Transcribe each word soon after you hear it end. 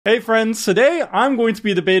Hey friends, today I'm going to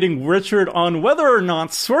be debating Richard on whether or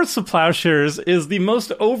not Swords to Plowshares is the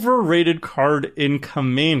most overrated card in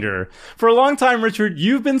Commander. For a long time, Richard,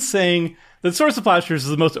 you've been saying that Swords to Plowshares is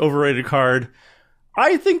the most overrated card.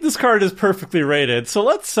 I think this card is perfectly rated, so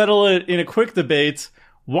let's settle it in a quick debate.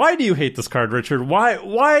 Why do you hate this card, Richard?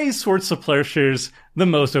 Why is Swords to Plowshares the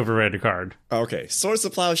most overrated card? Okay, Swords to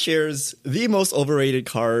Plowshares, the most overrated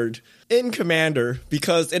card in Commander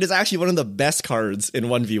because it is actually one of the best cards in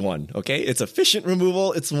 1v1, okay? It's efficient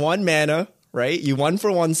removal, it's 1 mana, right? You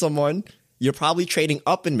 1-for-1 someone, you're probably trading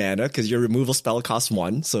up in mana because your removal spell costs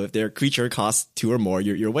 1, so if their creature costs 2 or more,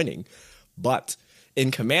 you're winning. But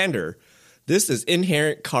in Commander, this is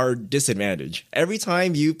inherent card disadvantage. Every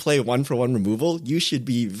time you play 1-for-1 removal, you should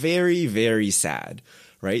be very, very sad,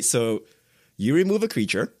 right? So you remove a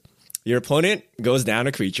creature, your opponent goes down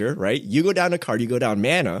a creature, right? You go down a card, you go down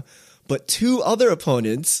mana, but 2 other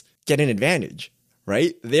opponents get an advantage,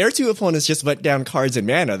 right? Their 2 opponents just went down cards and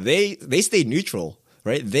mana. They stayed neutral,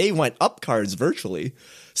 right? They went up cards virtually.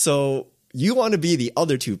 So you want to be the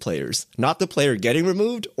other 2 players, not the player getting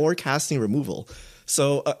removed or casting removal.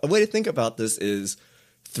 So a way to think about this is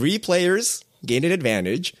 3 players gain an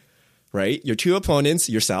advantage, right? Your 2 opponents,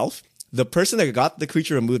 yourself. The person that got the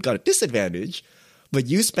creature removed got a disadvantage, but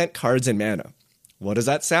you spent cards and mana. What does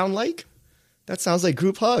that sound like? That sounds like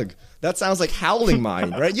group hug. That sounds like Howling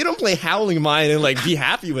Mine, right? You don't play Howling Mine and be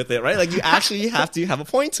happy with it, right? Like you actually have to have a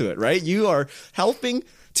point to it, right? You are helping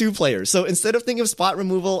 2 players. So instead of thinking of spot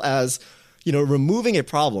removal as, removing a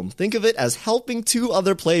problem, think of it as helping 2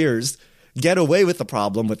 other players get away with the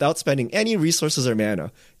problem without spending any resources or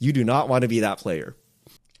mana. You do not want to be that player.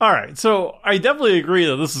 All right, so I definitely agree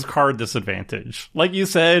that this is card disadvantage. Like you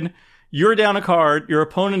said, you're down a card, your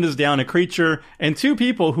opponent is down a creature, and 2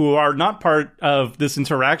 people who are not part of this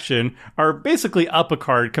interaction are basically up a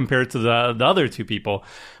card compared to the other 2 people.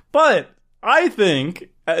 But I think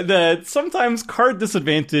that sometimes card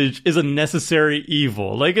disadvantage is a necessary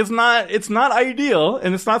evil. Like it's not ideal,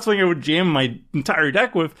 and it's not something I would jam my entire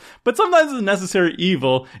deck with, but sometimes it's a necessary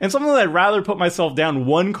evil, and something that I'd rather put myself down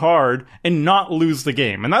 1 card and not lose the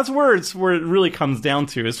game. And that's where it really comes down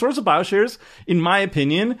to. Is Swords of Plowshares, in my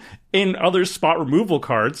opinion, in other spot removal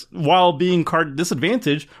cards, while being card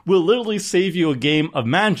disadvantage, will literally save you a game of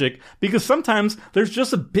Magic, because sometimes there's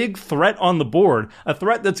just a big threat on the board. A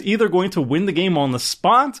threat that's either going to win the game on the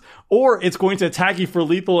spot, or it's going to attack you for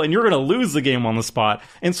lethal, and you're going to lose the game on the spot.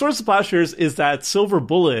 And Swords of Plowshares is that silver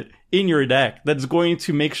bullet in your deck that's going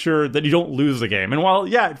to make sure that you don't lose the game. And while,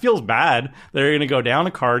 yeah, it feels bad that you're going to go down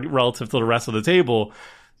a card relative to the rest of the table,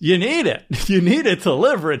 you need it. You need it to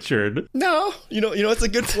live, Richard. No. It's a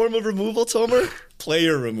good form of removal, Tomer?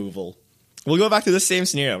 Player removal. We'll go back to the same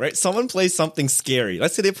scenario, right? Someone plays something scary.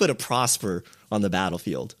 Let's say they put a Prosper on the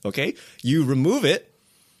battlefield, okay? You remove it.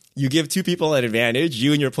 You give 2 people an advantage.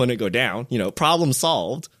 You and your opponent go down. Problem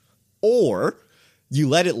solved. Or you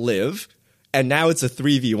let it live, and now it's a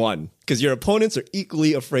 3v1 because your opponents are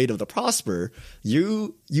equally afraid of the Prosper.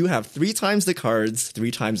 You have 3 times the cards,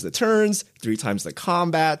 3 times the turns, 3 times the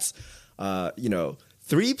combats,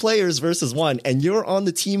 3 players versus 1, and you're on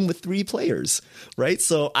the team with 3 players, right?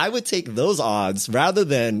 So I would take those odds rather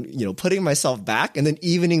than, putting myself back and then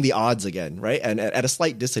evening the odds again, right? And at a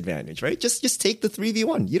slight disadvantage, right? Just take the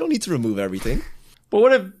 3v1. You don't need to remove everything. But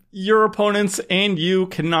what if your opponents and you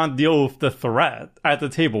cannot deal with the threat at the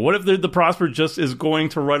table? What if the Prosper just is going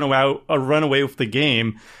to run away with the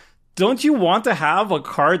game? Don't you want to have a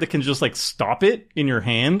card that can just stop it in your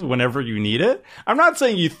hand whenever you need it? I'm not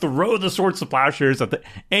saying you throw the Swords to Plowshares at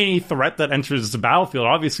any threat that enters the battlefield.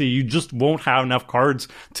 Obviously, you just won't have enough cards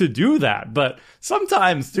to do that. But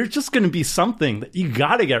sometimes there's just going to be something that you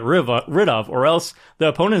got to get rid of, or else the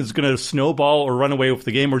opponent is going to snowball or run away with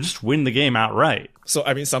the game or just win the game outright. So,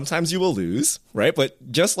 sometimes you will lose, right? But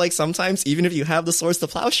just like sometimes, even if you have the Swords to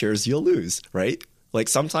Plowshares, you'll lose, right? Like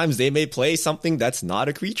sometimes they may play something that's not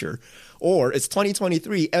a creature. Or it's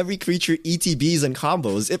 2023, every creature ETBs and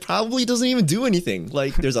combos, it probably doesn't even do anything.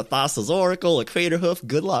 Like there's a Thassa's Oracle, a Craterhoof,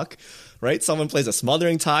 good luck, right? Someone plays a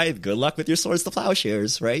Smothering Tithe, good luck with your Swords to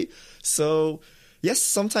Plowshares, right? So yes,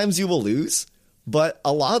 sometimes you will lose, but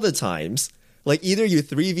a lot of the times, either you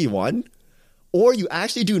 3v1 or you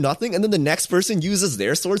actually do nothing and then the next person uses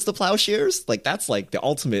their Swords to Plowshares. That's the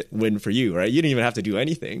ultimate win for you, right? You didn't even have to do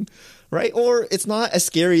anything. Right? Or it's not as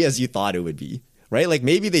scary as you thought it would be, right?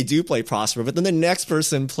 Maybe they do play Prosper, but then the next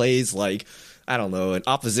person plays I don't know, an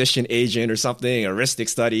opposition agent or something, a Ristic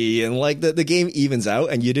Study, and the game evens out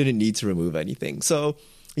and you didn't need to remove anything. So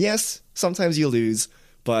yes, sometimes you lose,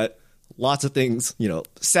 but lots of things,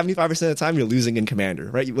 75% of the time you're losing in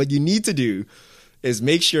Commander, right? What you need to do is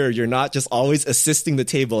make sure you're not just always assisting the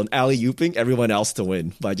table and alley-ooping everyone else to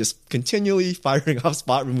win by just continually firing off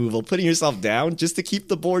spot removal, putting yourself down just to keep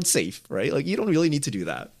the board safe, right? Like, you don't really need to do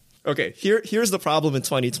that. Okay, here's the problem in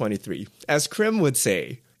 2023. As Krim would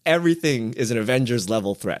say, everything is an Avengers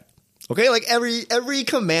level threat. Okay, like every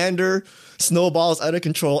commander snowballs out of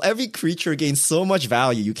control. Every creature gains so much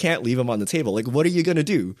value, you can't leave them on the table. Like, what are you going to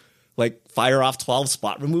do? Like, fire off 12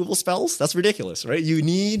 spot removal spells? That's ridiculous, right? You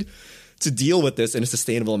need to deal with this in a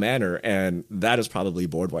sustainable manner, and that is probably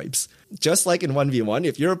board wipes. Just like in 1v1,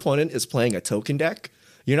 if your opponent is playing a token deck,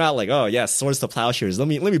 you're not like, oh, yes, Swords to Plowshares. Let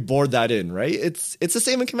me board that in, right? It's the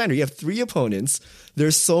same in Commander. You have 3 opponents.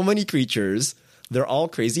 There's so many creatures. They're all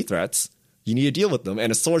crazy threats. You need to deal with them,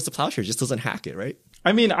 and a Swords to Plowshares just doesn't hack it, right?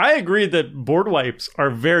 I mean, I agree that board wipes are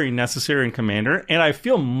very necessary in Commander, and I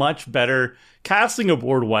feel much better casting a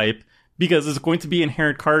board wipe because it's going to be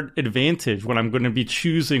inherent card advantage when I'm going to be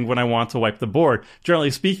choosing when I want to wipe the board.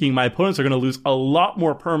 Generally speaking, my opponents are going to lose a lot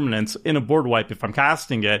more permanence in a board wipe if I'm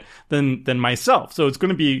casting it than myself. So it's going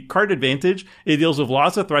to be card advantage. It deals with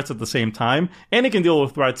lots of threats at the same time, and it can deal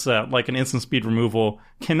with threats like an instant speed removal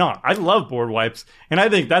cannot. I love board wipes, and I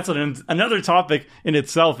think that's another topic in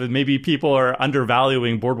itself, is maybe people are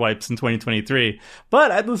undervaluing board wipes in 2023.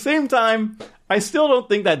 But at the same time, I still don't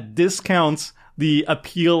think that discounts the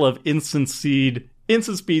appeal of instant speed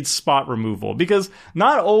spot removal, because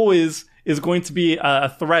not always is going to be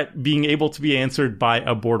a threat being able to be answered by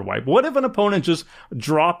a board wipe. What if an opponent just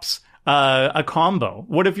drops a combo?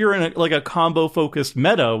 What if you're in a combo focused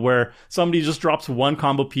meta where somebody just drops one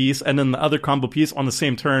combo piece and then the other combo piece on the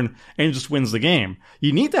same turn and just wins the game?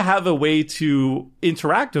 You need to have a way to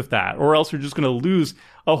interact with that, or else you're just going to lose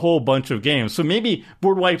a whole bunch of games. So maybe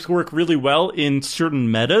board wipes work really well in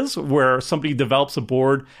certain metas where somebody develops a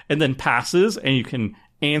board and then passes and you can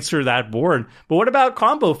answer that board. But what about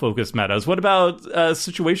combo focused metas? What about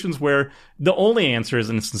situations where the only answer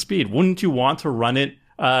is instant speed? Wouldn't you want to run it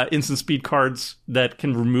instant speed cards that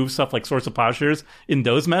can remove stuff like Swords of Plowshares in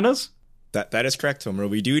those metas? That is correct, Tomer.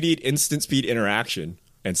 We do need instant speed interaction,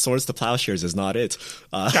 and Swords to Plowshares is not it.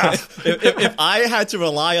 If I had to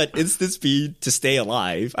rely on instant speed to stay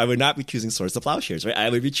alive, I would not be choosing Swords to Plowshares, right?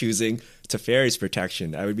 I would be choosing Teferi's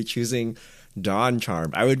Protection. I would be choosing Dawn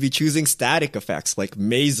Charm. I would be choosing static effects like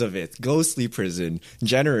Maze of It, Ghostly Prison,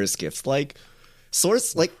 Generous Gifts. Like,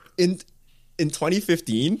 Swords, like, in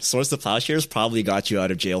 2015, Swords to Plowshares probably got you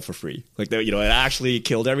out of jail for free. Like, it actually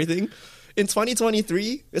killed everything. In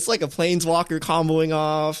 2023, it's like a Planeswalker comboing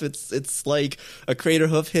off. It's like a Crater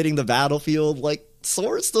Hoof hitting the battlefield. Like,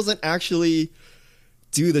 Swords doesn't actually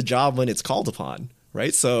do the job when it's called upon,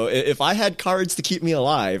 right? So if I had cards to keep me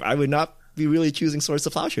alive, I would not be really choosing Swords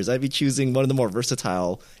to Plowshares. I'd be choosing one of the more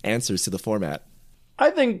versatile answers to the format.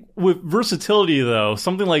 I think with versatility, though,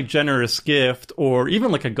 something like Generous Gift or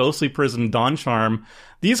even like a Ghostly Prison Dawn Charm,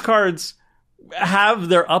 these cards have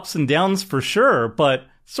their ups and downs for sure, but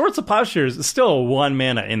Swords of Plowshares is still a 1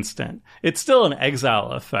 mana instant. It's still an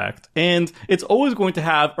exile effect, and it's always going to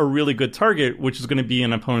have a really good target, which is going to be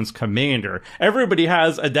an opponent's commander. Everybody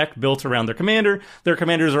has a deck built around their commander. Their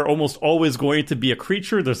commanders are almost always going to be a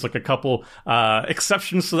creature. There's like a couple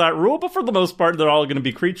exceptions to that rule, but for the most part, they're all going to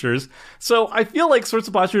be creatures. So I feel like Swords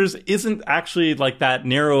of Plowshares isn't actually like that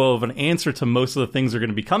narrow of an answer to most of the things they're going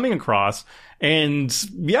to be coming across. And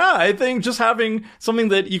yeah, I think just having something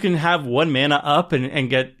that you can have 1 mana up and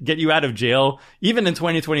get you out of jail, even in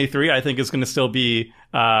 2023, I think is going to still be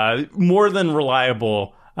more than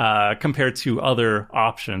reliable compared to other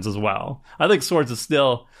options as well. I think Swords is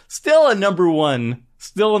still a number one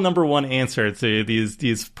answer to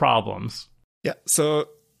these problems. Yeah, so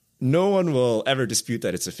no one will ever dispute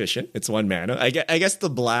that it's efficient. It's 1 mana. I guess the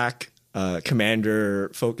black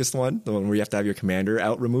commander focused one, the one where you have to have your commander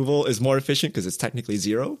out removal, is more efficient because it's technically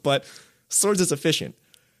 0, but Swords is efficient.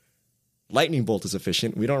 Lightning Bolt is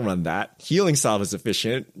efficient. We don't run that. Healing Salve is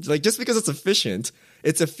efficient. Like, just because it's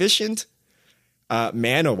efficient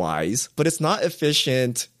mana wise, but it's not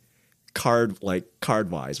efficient card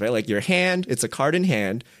wise, right? Like, your hand, it's a card in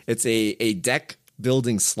hand. It's a deck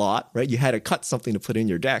building slot, right? You had to cut something to put in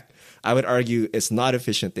your deck. I would argue it's not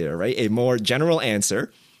efficient there, right? A more general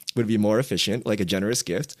answer would be more efficient, like a Generous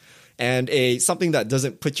Gift, and something that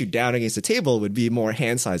doesn't put you down against the table would be more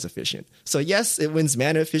hand size efficient. So yes, it wins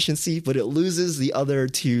mana efficiency, but it loses the other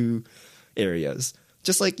 2 areas.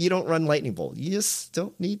 Just like you don't run Lightning Bolt. You just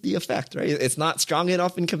don't need the effect, right? It's not strong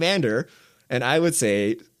enough in Commander, and I would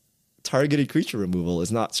say targeted creature removal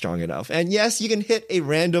is not strong enough. And yes, you can hit a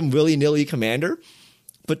random willy-nilly commander,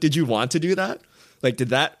 but did you want to do that? Like, did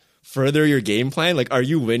that further your game plan? Like, are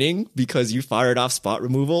you winning because you fired off spot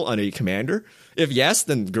removal on a commander? If yes,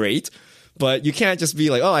 then great. But you can't just be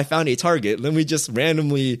like, oh, I found a target. Let me just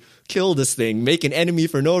randomly kill this thing, make an enemy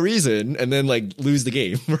for no reason, and then like lose the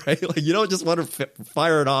game, right? Like you don't just want to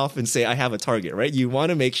fire it off and say, I have a target, right? You want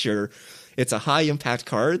to make sure it's a high impact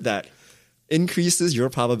card that increases your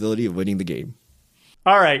probability of winning the game.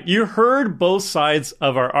 All right, you heard both sides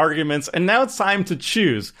of our arguments, and now it's time to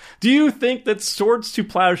choose. Do you think that Swords to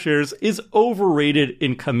Plowshares is overrated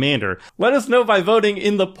in Commander? Let us know by voting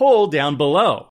in the poll down below.